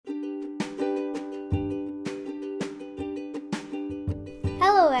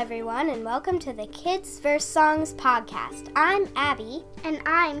everyone, and welcome to the Kids Verse Songs podcast. I'm Abby. And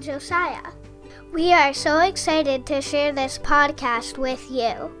I'm Josiah. We are so excited to share this podcast with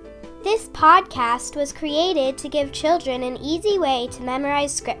you. This podcast was created to give children an easy way to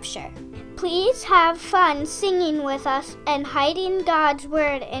memorize Scripture. Please have fun singing with us and hiding God's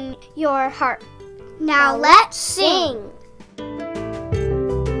Word in your heart. Now let's sing!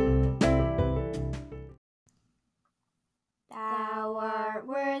 Thou art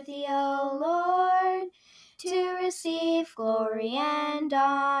worthy, O Lord, to receive glory and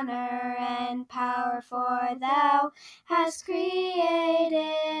honor and power, for thou hast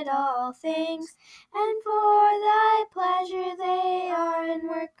created all things, and for thy pleasure they are and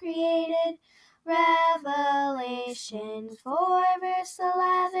were created. Revelation 4, verse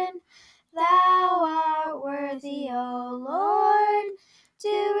 11. Thou art worthy, O Lord,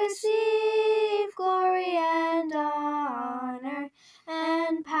 to receive glory and honor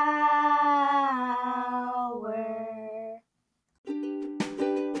and power.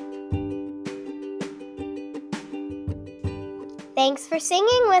 Thanks for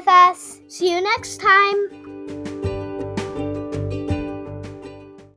singing with us. See you next time.